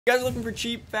If you guys are looking for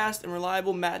cheap, fast, and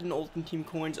reliable Madden Ultimate Team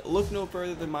coins, look no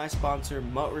further than my sponsor,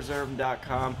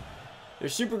 MutReserve.com. They're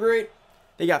super great.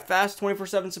 They got fast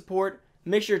 24/7 support.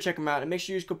 Make sure to check them out, and make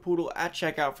sure you use code Poodle at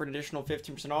checkout for an additional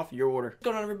 15% off your order. What's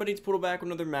going on, everybody? It's Poodle back with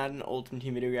another Madden Ultimate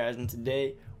Team video, guys, and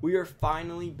today we are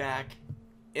finally back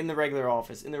in the regular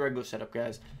office, in the regular setup,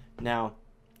 guys. Now,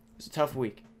 it was a tough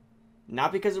week.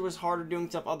 Not because it was harder doing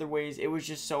stuff other ways, it was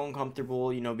just so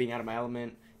uncomfortable, you know, being out of my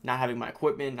element, not having my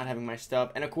equipment, not having my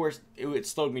stuff, and of course, it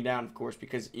slowed me down, of course,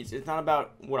 because it's not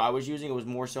about what I was using, it was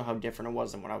more so how different it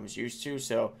was than what I was used to,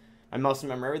 so my muscle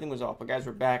memory, everything was off, but guys,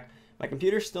 we're back. My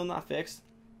computer's still not fixed.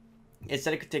 It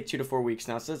said it could take 2 to 4 weeks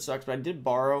now, so it sucks, but I did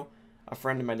borrow a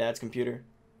friend of my dad's computer,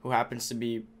 who happens to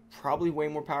be probably way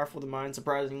more powerful than mine,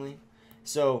 surprisingly.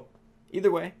 So, either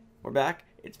way, we're back.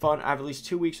 It's fun. I have at least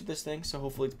 2 weeks with this thing, so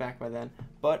hopefully it's back by then.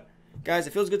 But, guys,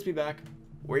 it feels good to be back.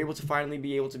 We're able to finally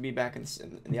be back in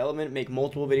the element, make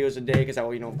multiple videos a day, because I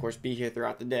will, of course, be here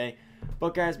throughout the day.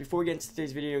 But, guys, before we get into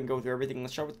today's video and go through everything,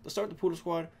 let's start with the Poodle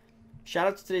Squad. Shout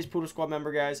out to today's Poodle Squad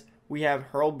member, guys. We have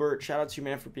Hurlbert. Shout out to you,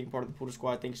 man, for being part of the Poodle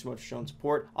Squad. Thank you so much for showing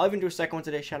support. I'll even do a second one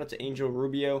today. Shout out to Angel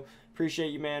Rubio. Appreciate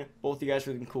you, man. Both of you guys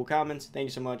for the cool comments. Thank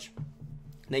you so much.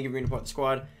 Thank you for being a part of the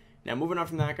squad. Now, moving on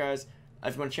from that, guys,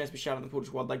 if you want a chance to be shouted out on the Poodle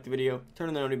Squad, like the video, turn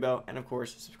on the notification bell, and, of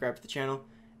course, subscribe to the channel.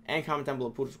 And comment down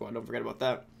below Poodle Squad. Don't forget about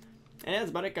that. And yeah,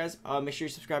 that's about it, guys. Make sure you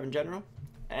subscribe in general.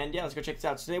 And yeah, let's go check this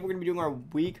out. Today, we're going to be doing our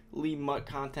weekly MUT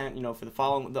content, for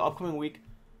the upcoming week.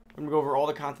 We're going to go over all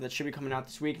the content that should be coming out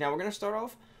this week. Now, we're going to start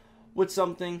off with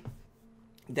something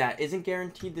that isn't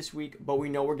guaranteed this week, but we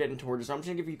know we're getting towards it. So I'm just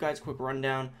going to give you guys a quick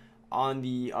rundown on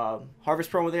the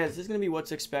Harvest promo. This is going to be what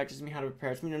to expect. It's going to be how to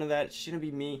prepare. It's going to be none of that. It's just going to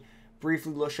be me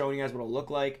briefly showing you guys what it'll look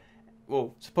like,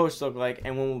 well, supposed to look like,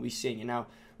 and when we'll be seeing it. Now,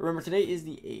 remember, today is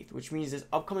the 8th, which means this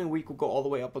upcoming week will go all the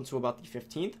way up until about the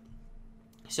 15th.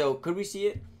 So, could we see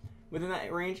it within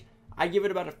that range? I give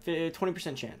it about a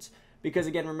 20% chance. Because,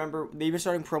 again, remember, they've been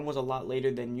starting promos a lot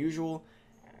later than usual.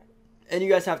 And you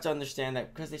guys have to understand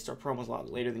that because they start promos a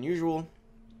lot later than usual,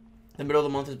 the middle of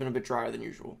the month has been a bit drier than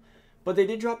usual. But they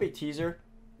did drop a teaser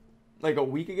like a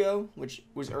week ago, which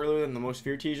was earlier than the Most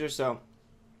Feared teaser. So,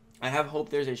 I have hope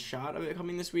there's a shot of it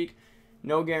coming this week.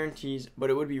 No guarantees,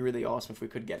 but it would be really awesome if we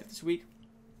could get it this week.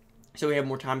 So we have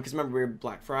more time, because remember, we have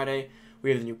Black Friday. We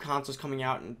have the new consoles coming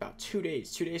out in about 2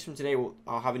 days. 2 days from today,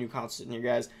 I'll have a new console sitting here,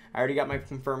 guys. I already got my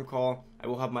confirmed call. I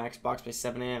will have my Xbox by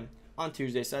 7 a.m. on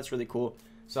Tuesday, so that's really cool.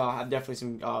 So I'll have definitely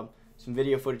some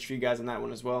video footage for you guys on that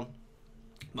one as well.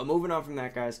 But moving on from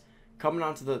that, guys, coming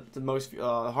on to the most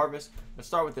Harvest. Let's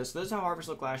start with this. So this is how Harvest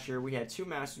looked last year. We had 2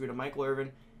 Masters. We had a Michael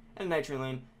Irvin and a Nitro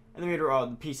Lane. And then we had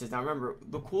the pieces. Now remember,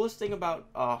 the coolest thing about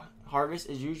Harvest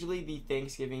is usually the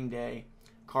Thanksgiving Day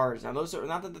cards. Now those are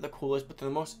not that they're the coolest, but they're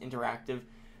the most interactive.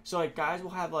 So like guys will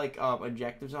have like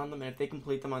objectives on them, and if they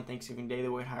complete them on Thanksgiving Day, they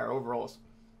will get higher overalls.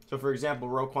 So for example,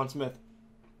 Roquan Smith,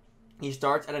 he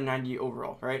starts at a 90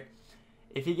 overall, right?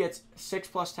 If he gets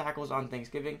 6+ tackles on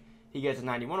Thanksgiving, he gets a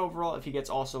 91 overall. If he gets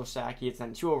also a sack, he gets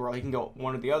 92 overall. He can go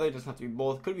one or the other. It doesn't have to be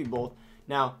both. Could be both.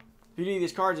 Now, the beauty of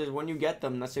these cards is when you get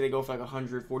them, let's say they go for like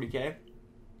 140k,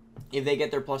 if they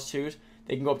get their +2s,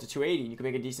 they can go up to 280, and you can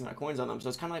make a decent amount of coins on them. So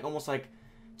it's kind of like almost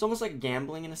like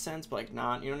gambling in a sense, but like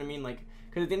not, you know what I mean? Like,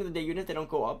 because at the end of the day, even if they don't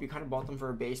go up, you kind of bought them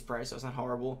for a base price, so it's not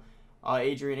horrible.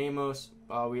 Adrian Amos,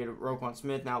 we had Roquan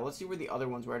Smith. Now let's see where the other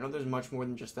ones were. I know there's much more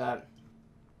than just that.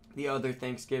 The other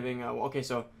Thanksgiving, okay,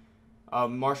 so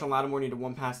Marshall Lattimore needed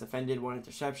 1 pass defended, 1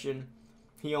 interception.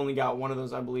 He only got 1 of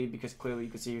those, I believe, because clearly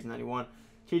you could see he was 91.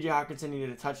 T.J. Hockenson needed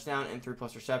a touchdown and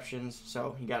 3+ receptions,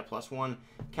 so he got a +1.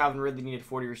 Calvin Ridley needed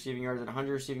 40 receiving yards and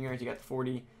 100 receiving yards. He got the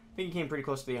 40. I think he came pretty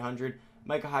close to the 100.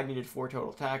 Micah Hyde needed 4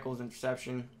 total tackles,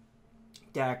 interception.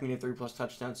 Dak needed 3+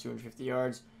 touchdowns, 250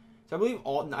 yards. So I believe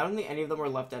I don't think any of them were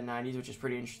left at 90s, which is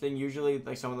pretty interesting. Usually,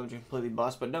 like some of them just completely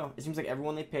bust, but no, it seems like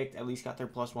everyone they picked at least got their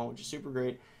 +1, which is super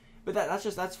great. But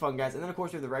that's fun, guys. And then of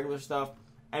course we have the regular stuff,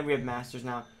 and we have Masters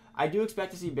now. I do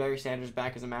expect to see Barry Sanders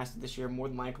back as a Master this year, more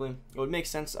than likely. It would make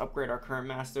sense to upgrade our current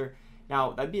Master.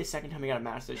 Now, that'd be the second time we got a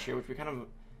Master this year, which we kind of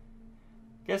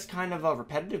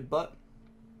repetitive, but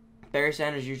Barry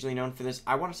Sanders is usually known for this.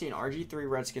 I want to see an RG3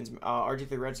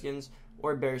 Redskins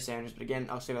or Barry Sanders, but again,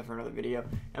 I'll save that for another video.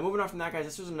 And moving on from that, guys,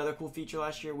 this was another cool feature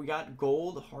last year. We got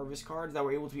gold Harvest cards that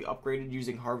were able to be upgraded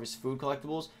using Harvest food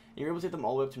collectibles, and you're able to get them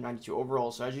all the way up to 92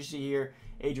 overall. So as you see here,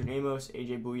 Adrian Amos,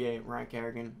 AJ Bouye, Ryan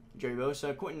Kerrigan, Jerry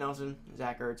Bosa, Quentin Nelson,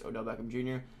 Zach Ertz, Odell Beckham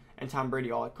Jr., and Tom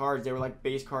Brady all had cards. They were like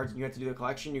base cards, and you had to do the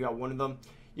collection. You got 1 of them.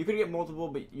 You could get multiple,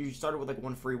 but you started with like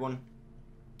 1 free one,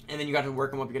 and then you got to work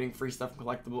them up, getting free stuff from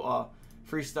collectible,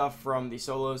 free stuff from the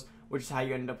solos, which is how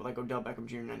you ended up with like Odell Beckham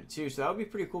Jr. 92. So that would be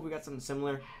pretty cool if we got something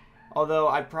similar. Although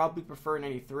I probably prefer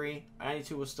 93.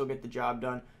 92 will still get the job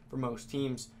done for most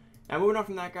teams. Now moving on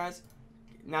from that, guys.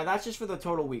 Now that's just for the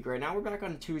total week, right? Now we're back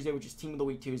on Tuesday, which is Team of the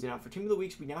Week Tuesday. Now for Team of the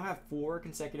Weeks, we now have 4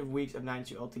 consecutive weeks of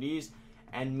 92 LTDs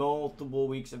and multiple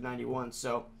weeks of 91.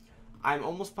 So I'm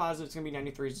almost positive it's going to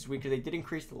be 93s this week because they did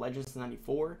increase the Legends to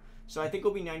 94. So I think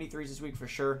it'll be 93s this week for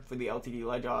sure for the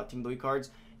LTD Team of the Week cards.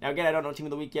 Now again, I don't know Team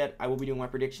of the Week yet. I will be doing my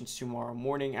predictions tomorrow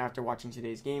morning after watching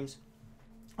today's games.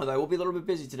 Although I will be a little bit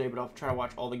busy today, but I'll try to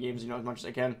watch all the games, as much as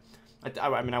I can.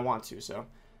 I mean, I want to, so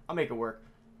I'll make it work.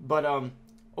 But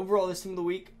overall, this Team of the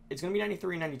Week, it's going to be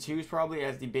 93 and 92s probably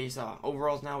as the base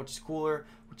overalls now, which is cooler,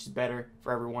 which is better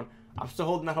for everyone. I'm still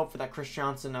holding that hope for that Chris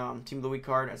Johnson Team of the Week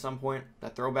card at some point,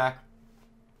 that throwback.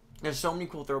 There's so many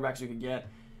cool throwbacks we could get.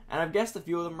 And I've guessed a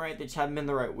few of them right. They just haven't been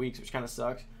the right weeks, which kind of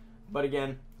sucks. But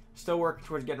again, still working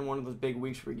towards getting one of those big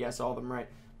weeks where we guess all of them right.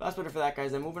 But that's better for that,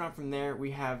 guys. Then moving on from there,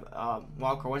 we have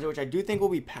Wildcard Wednesday, which I do think will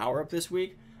be power-up this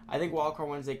week. I think Wildcard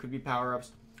Wednesday could be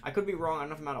power-ups. I could be wrong. I don't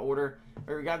know if I'm out of order.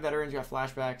 But we got veterans, we got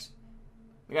flashbacks.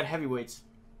 We got heavyweights.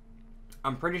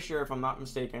 I'm pretty sure, if I'm not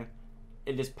mistaken,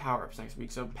 it is power-ups next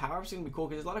week. So power-ups are going to be cool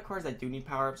because there's a lot of cards that do need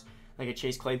power-ups. Like a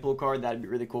Chase Claypool card. That would be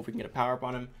really cool if we can get a power-up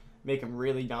on him. Make him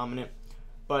really dominant.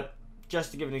 But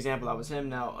just to give an example, that was him.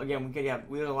 Now, again, we have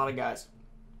a lot of guys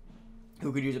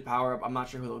who could use a power-up. I'm not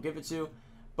sure who they'll give it to.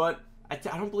 But I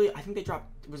think they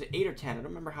dropped, was it 8 or 10? I don't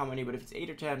remember how many, but if it's 8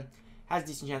 or 10, has a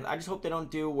decent chance. I just hope they don't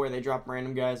do where they drop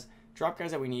random guys. Drop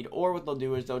guys that we need. Or what they'll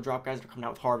do is they'll drop guys that are coming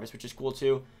out with Harvest, which is cool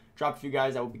too. Drop a few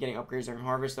guys that will be getting upgrades during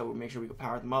Harvest that will make sure we can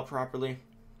power them up properly.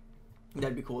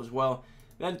 That'd be cool as well.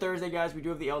 Then Thursday, guys, we do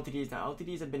have the LTDs. Now,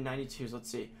 LTDs have been 92s. Let's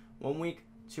see. 1 week,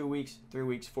 2 weeks, 3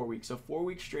 weeks, 4 weeks. So 4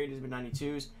 weeks straight has been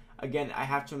 92s. Again, I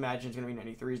have to imagine it's going to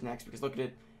be 93s next because look at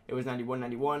it. It was 91,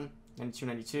 91, 92,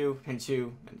 92,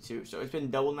 92, 92. So it's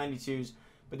been double 92s.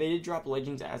 But they did drop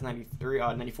Legends as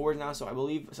 94s now. So I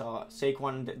believe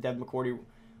Saquon and Deb McCourty,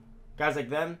 guys like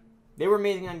them, they were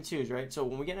amazing 92s, right? So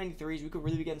when we get 93s, we could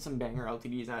really be getting some banger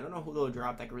LTDs. And I don't know who they'll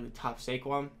drop that could really top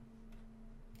Saquon.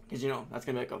 Because, that's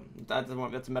going to be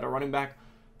that's a meta running back.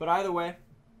 But either way,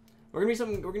 we're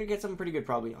gonna get something pretty good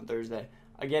probably on Thursday.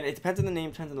 Again, it depends on the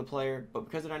name, depends on the player, but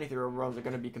because they're 93 overalls, they're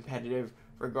gonna be competitive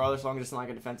regardless, as long as it's not like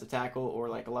a defensive tackle or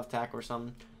like a left tackle or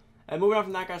something. And moving on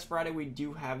from that, guys, Friday we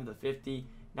do have the 50.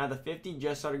 Now the 50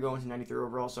 just started going to 93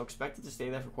 overalls, so expect it to stay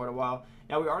there for quite a while.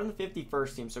 Now we are in the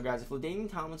 51st team, so guys, if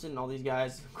LaDainian Tomlinson and all these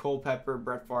guys, Culpepper,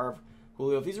 Brett Favre,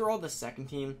 Julio, if these are all the second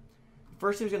team, the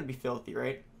first team's gonna be filthy,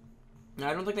 right? Now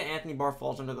I don't think that Anthony Barr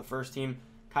falls under the first team.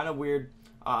 Kind of weird.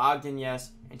 Ogden,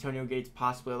 yes. Antonio Gates,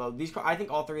 possibly. Although I think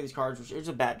all 3 of these cards, it was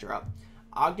a bad drop.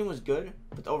 Ogden was good,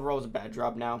 but the overall was a bad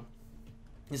drop. Now,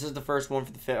 this is the first one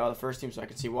for the first team, so I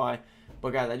can see why.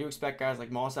 But guys, I do expect guys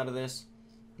like Moss out of this,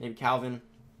 maybe Calvin.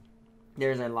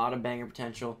 There's a lot of banger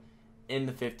potential in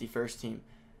the 51st team.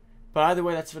 But either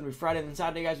way, that's going to be Friday. Then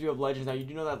Saturday, guys, we have Legends. Now, you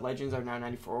do know that Legends are now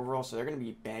 94 overall, so they're going to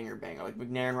be banger. Like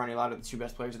McNair and Ronnie Lott are the 2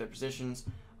 best players at their positions.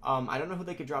 I don't know who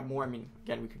they could drop more. I mean,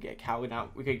 again, we could get Calvin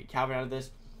out. We could get Calvin out of this.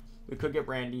 We could get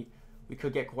Randy. We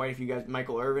could get quite a few guys.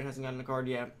 Michael Irvin hasn't gotten a card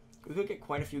yet. We could get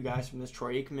quite a few guys from this.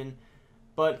 Troy Aikman.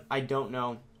 But I don't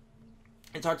know.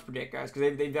 It's hard to predict, guys,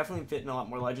 because they definitely fit in a lot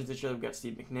more Legends this year. We've got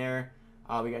Steve McNair.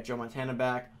 We got Joe Montana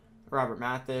back. Robert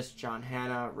Mathis. John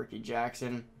Hanna. Ricky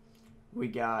Jackson. We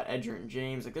got Edgerrin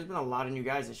James. Like, there's been a lot of new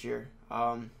guys this year.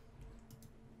 Let's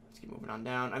keep moving on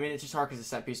down. I mean, it's just hard because the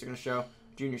set piece are going to show.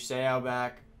 Junior Seau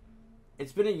back.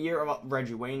 It's been a year of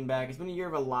Reggie Wayne back. It's been a year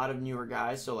of a lot of newer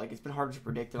guys, so like it's been harder to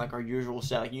predict than like our usual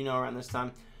set, like around this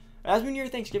time. As we near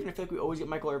Thanksgiving, I feel like we always get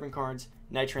Michael Irvin cards,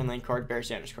 Night Train Lane cards, Barry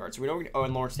Sanders cards. So we know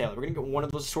and Lawrence Taylor. We're gonna get one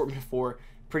of those assortment 4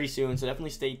 pretty soon, so definitely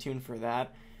stay tuned for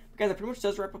that. But guys, that pretty much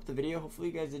does wrap up the video. Hopefully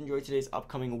you guys did enjoy today's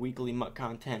upcoming weekly MUT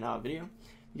content video.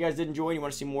 If you guys did enjoy and you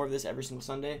want to see more of this every single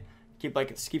Sunday, keep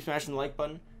smashing the like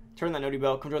button. Turn that noti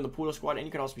bell, come join the Poodle Squad, and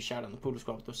you can also be shouted on the Poodle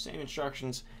Squad with those same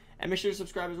instructions. And make sure to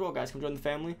subscribe as well, guys. Come join the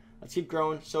family. Let's keep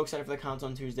growing. So excited for the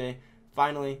content on Tuesday.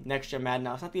 Finally, Next Gen Madden.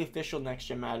 Now, it's not the official Next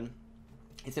Gen Madden.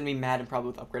 It's going to be Madden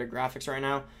probably with upgraded graphics right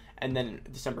now. And then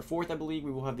December 4th, I believe,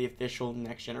 we will have the official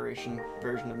Next Generation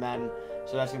version of Madden.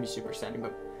 So that's going to be super exciting.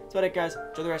 But that's about it, guys.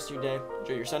 Enjoy the rest of your day.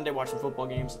 Enjoy your Sunday watching football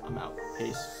games. I'm out.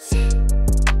 Peace.